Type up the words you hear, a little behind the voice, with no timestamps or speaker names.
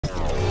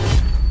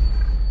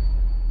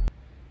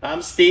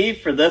I'm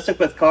Steve for This Week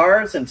with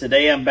Cars, and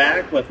today I'm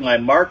back with my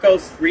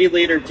Marcos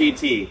 3-liter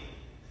GT.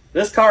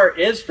 This car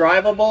is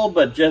drivable,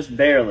 but just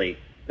barely.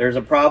 There's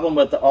a problem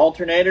with the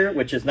alternator,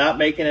 which is not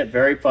making it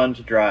very fun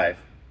to drive.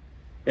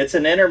 It's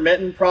an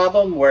intermittent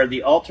problem where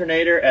the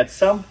alternator at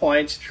some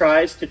points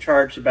tries to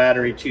charge the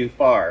battery too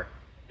far.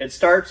 It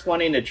starts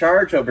wanting to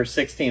charge over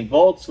 16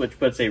 volts, which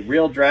puts a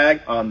real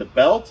drag on the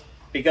belt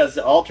because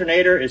the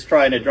alternator is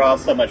trying to draw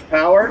so much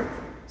power.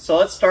 So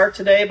let's start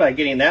today by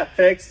getting that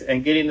fixed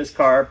and getting this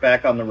car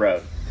back on the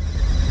road.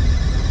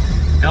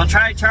 It'll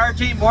try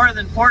charging more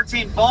than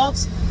 14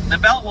 volts. The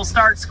belt will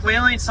start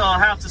squealing, so I'll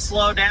have to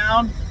slow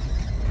down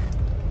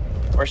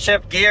or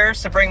shift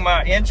gears to bring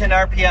my engine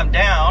RPM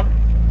down.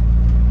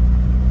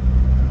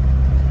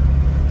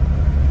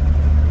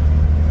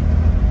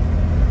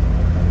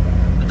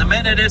 But the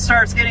minute it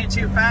starts getting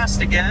too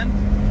fast again,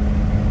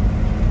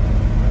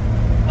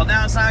 well,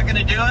 now it's not going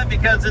to do it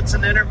because it's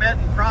an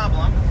intermittent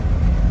problem.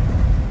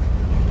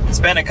 It's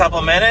been a couple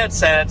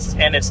minutes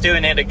and it's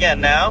doing it again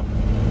now.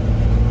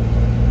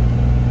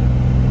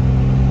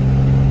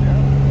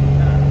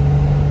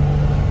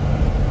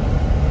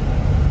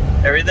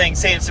 Everything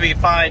seems to be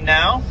fine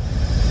now,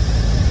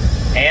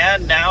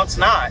 and now it's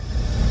not.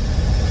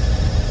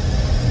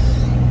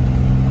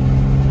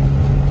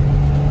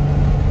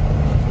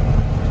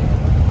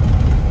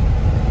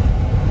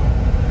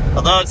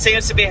 Although it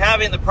seems to be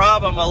having the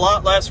problem a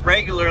lot less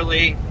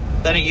regularly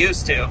than it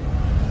used to.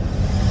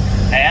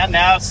 And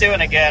now it's doing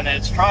it again.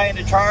 It's trying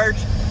to charge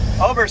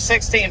over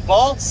 16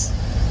 volts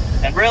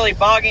and really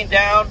bogging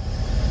down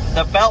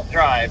the belt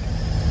drive.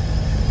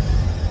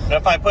 But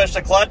if I push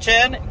the clutch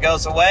in, it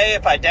goes away.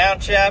 If I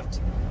downshift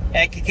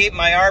and can keep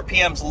my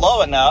RPMs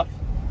low enough,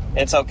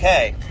 it's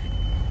okay.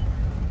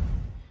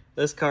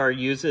 This car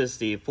uses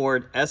the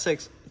Ford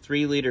Essex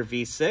 3-liter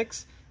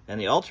V6,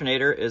 and the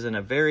alternator is in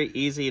a very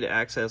easy to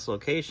access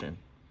location.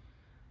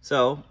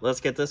 So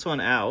let's get this one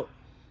out.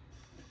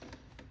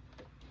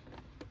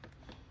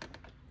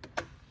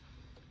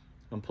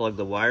 Unplug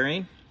the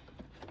wiring.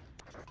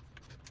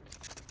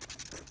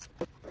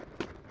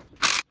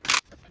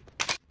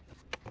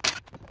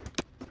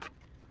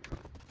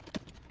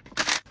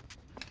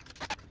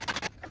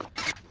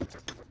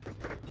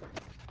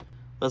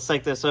 Let's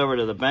take this over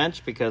to the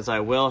bench because I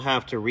will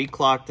have to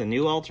reclock the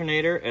new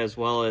alternator as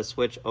well as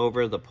switch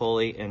over the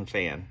pulley and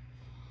fan.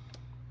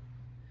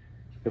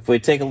 If we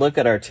take a look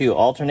at our two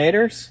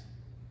alternators,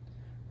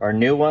 our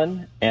new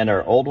one and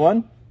our old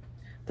one,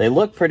 they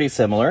look pretty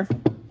similar.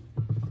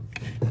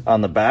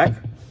 On the back,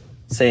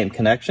 same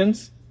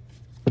connections.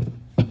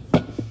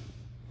 But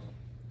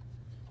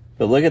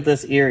look at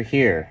this ear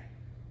here.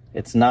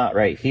 It's not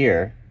right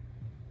here.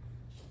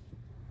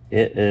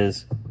 It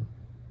is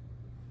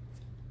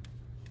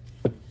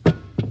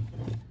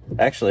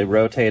actually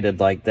rotated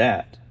like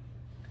that.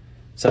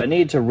 So I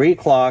need to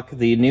reclock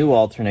the new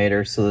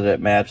alternator so that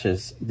it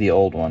matches the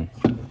old one.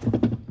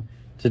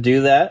 To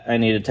do that, I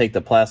need to take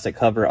the plastic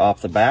cover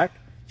off the back,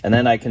 and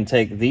then I can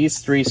take these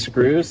 3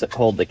 screws that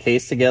hold the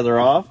case together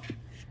off,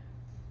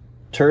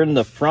 turn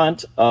the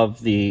front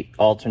of the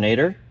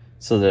alternator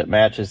so that it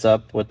matches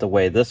up with the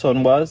way this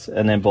one was,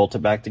 and then bolt it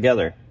back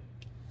together.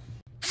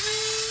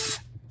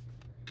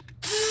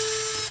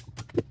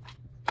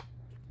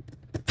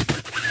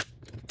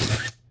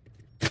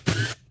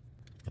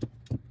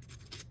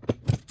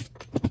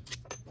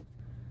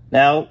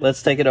 Now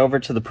let's take it over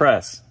to the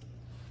press.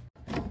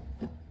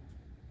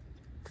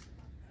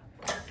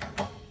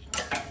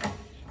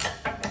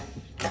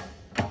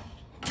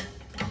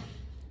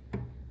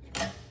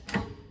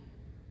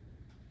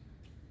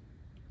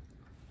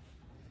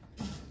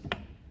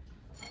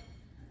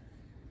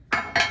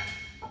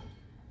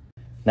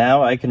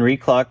 Now I can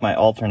reclock my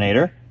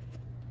alternator.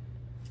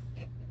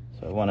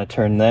 So I want to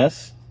turn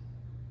this.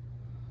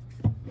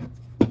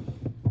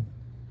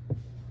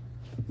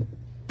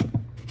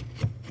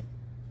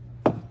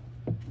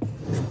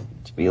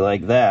 To be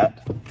like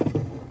that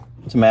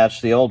to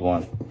match the old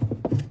one.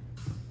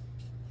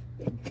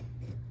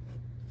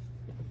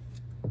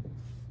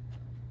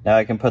 Now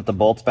I can put the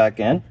bolts back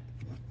in.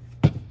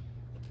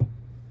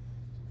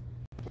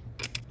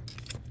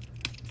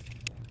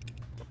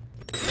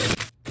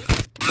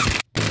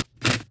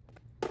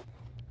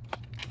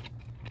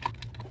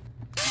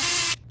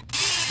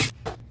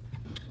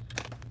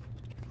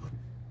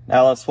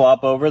 Now let's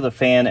swap over the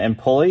fan and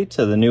pulley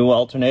to the new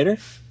alternator.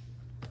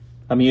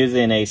 I'm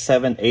using a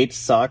 7/8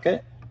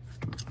 socket.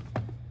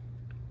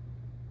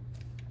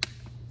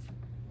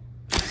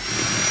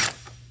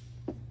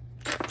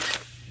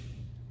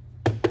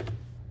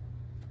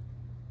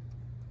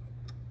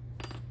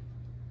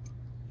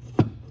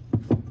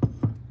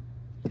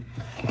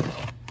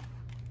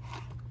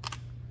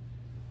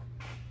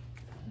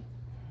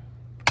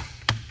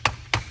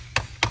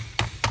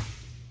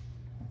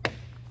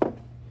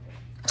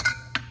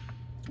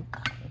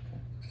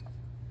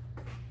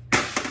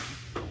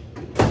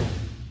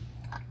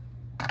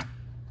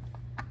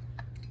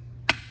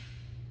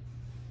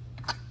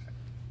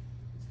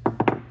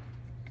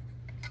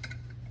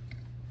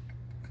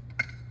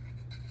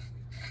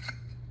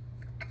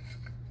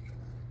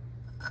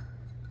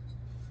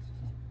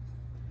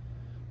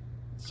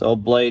 This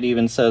old blade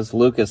even says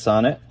Lucas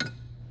on it.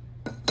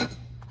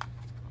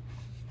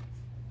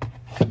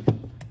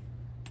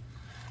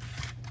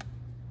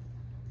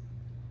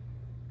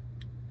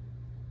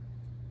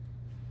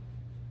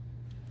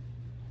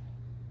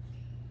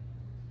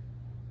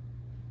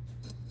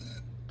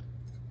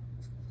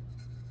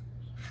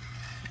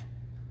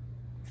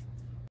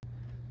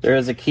 There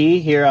is a key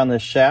here on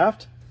this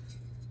shaft,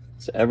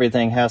 so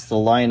everything has to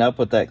line up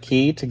with that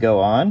key to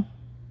go on.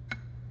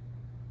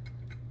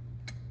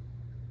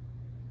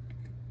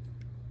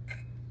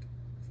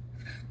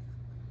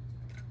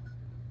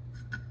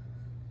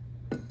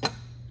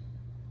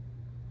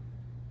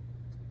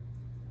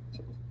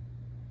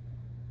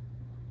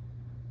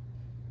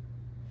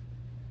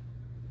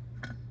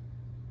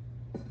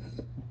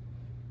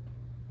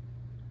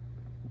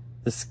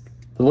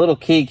 The little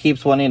key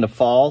keeps wanting to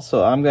fall,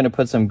 so I'm going to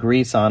put some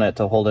grease on it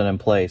to hold it in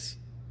place.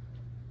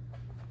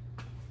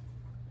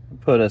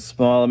 Put a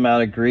small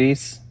amount of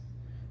grease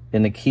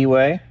in the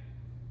keyway.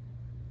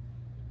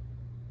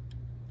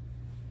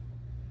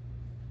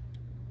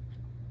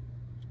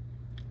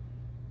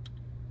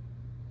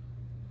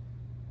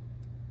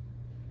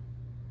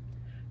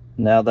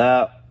 Now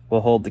that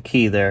will hold the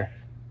key there.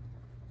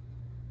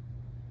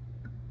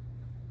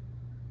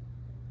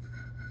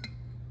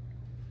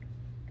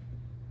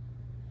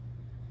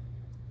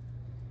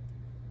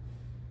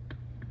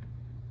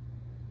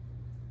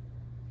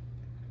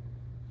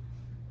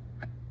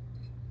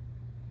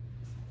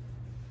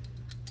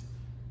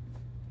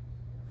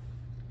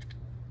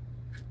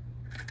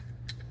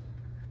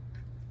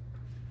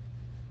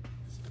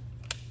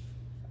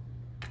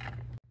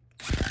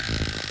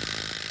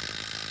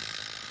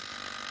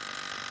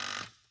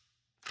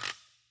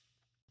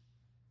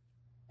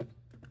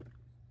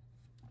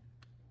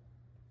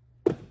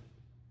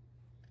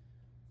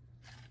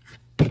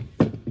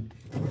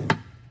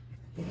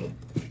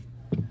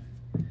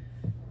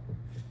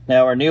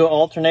 Now our new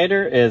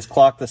alternator is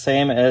clocked the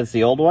same as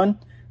the old one.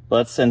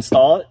 Let's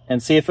install it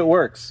and see if it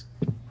works.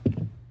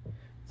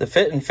 The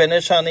fit and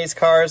finish on these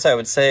cars, I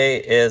would say,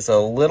 is a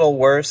little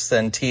worse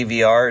than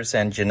TVR's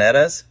and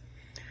Ginettas.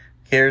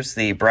 Here's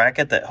the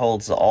bracket that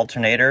holds the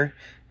alternator,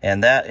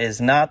 and that is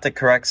not the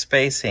correct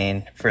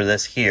spacing for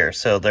this here.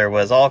 So there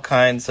was all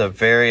kinds of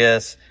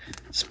various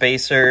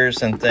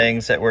spacers and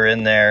things that were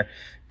in there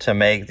to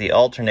make the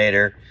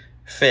alternator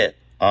fit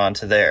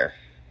onto there.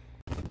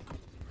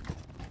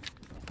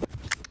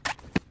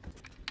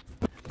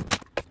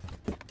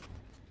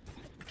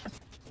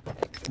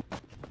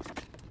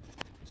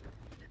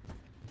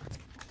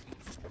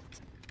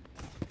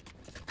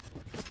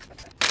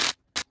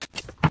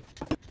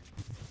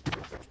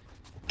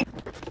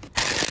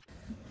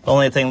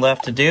 Only thing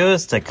left to do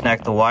is to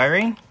connect the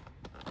wiring.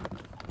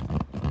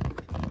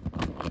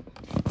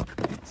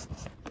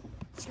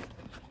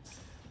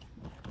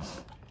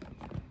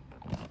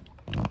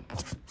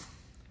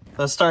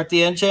 Let's start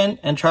the engine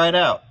and try it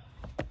out.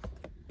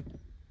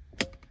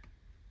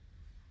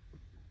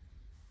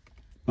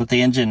 With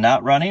the engine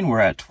not running,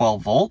 we're at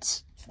 12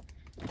 volts.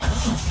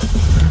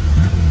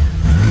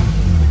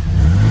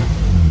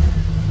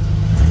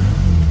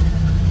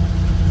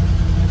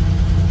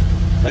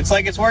 Looks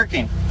like it's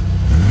working.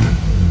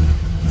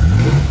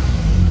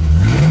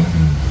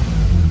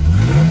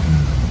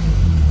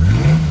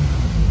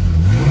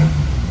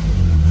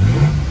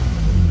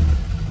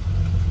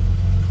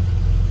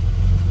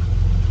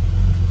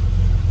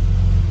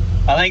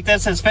 I think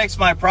this has fixed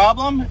my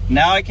problem.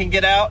 Now I can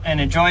get out and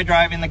enjoy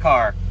driving the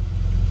car.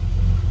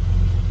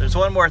 There's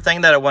one more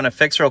thing that I want to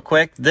fix real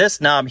quick. This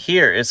knob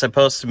here is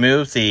supposed to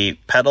move the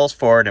pedals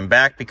forward and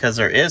back because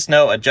there is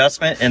no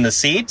adjustment in the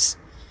seats.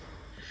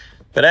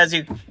 But as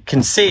you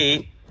can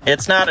see,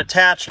 it's not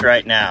attached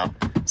right now.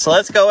 So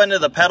let's go into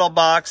the pedal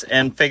box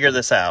and figure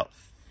this out.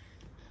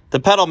 The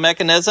pedal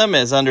mechanism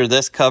is under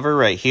this cover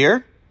right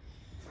here.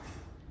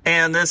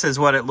 And this is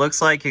what it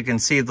looks like. You can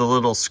see the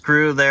little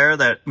screw there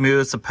that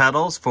moves the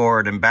pedals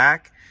forward and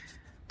back.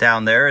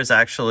 Down there is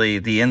actually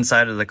the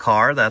inside of the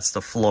car. That's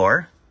the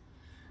floor.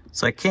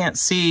 So I can't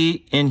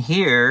see in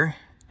here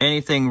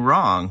anything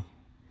wrong.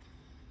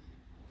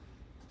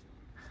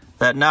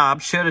 That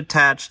knob should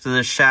attach to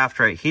this shaft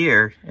right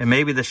here, and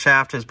maybe the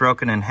shaft is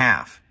broken in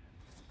half.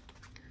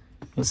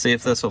 Let's see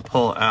if this will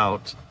pull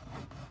out.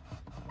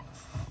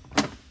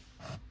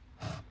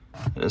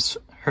 I just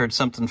heard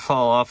something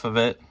fall off of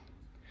it.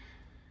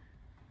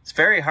 It's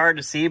very hard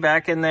to see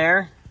back in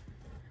there,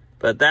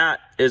 but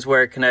that is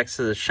where it connects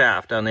to the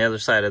shaft on the other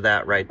side of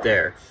that right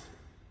there.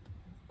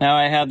 Now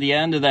I have the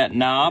end of that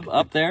knob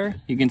up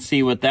there. You can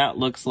see what that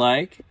looks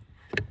like.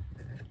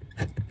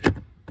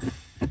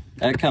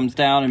 That comes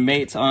down and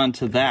mates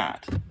onto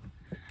that.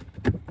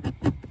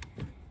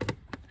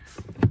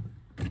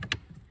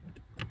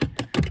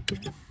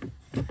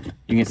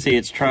 You can see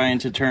it's trying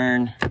to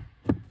turn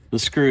the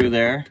screw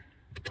there.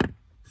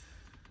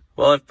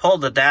 Well, I've pulled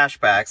the dash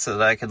back so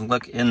that I can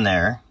look in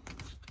there.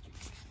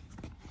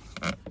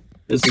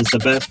 This is the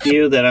best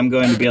view that I'm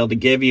going to be able to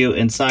give you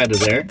inside of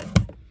there.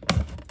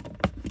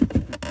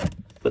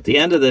 But the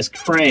end of this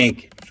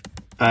crank,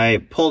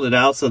 I pulled it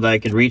out so that I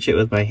could reach it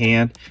with my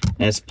hand,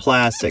 and it's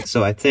plastic,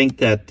 so I think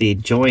that the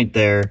joint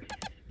there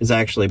is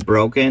actually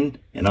broken,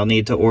 and I'll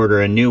need to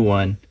order a new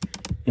one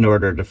in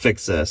order to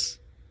fix this.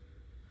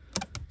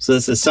 So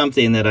this is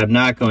something that I'm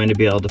not going to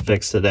be able to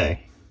fix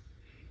today.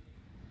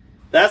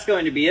 That's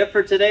going to be it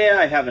for today.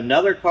 I have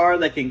another car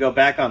that can go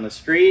back on the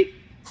street.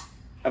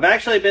 I've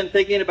actually been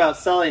thinking about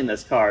selling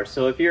this car,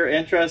 so if you're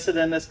interested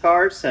in this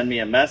car, send me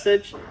a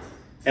message.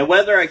 And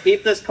whether I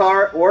keep this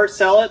car or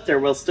sell it, there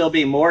will still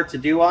be more to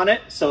do on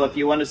it. So if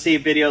you want to see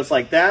videos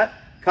like that,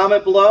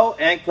 comment below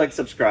and click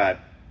subscribe.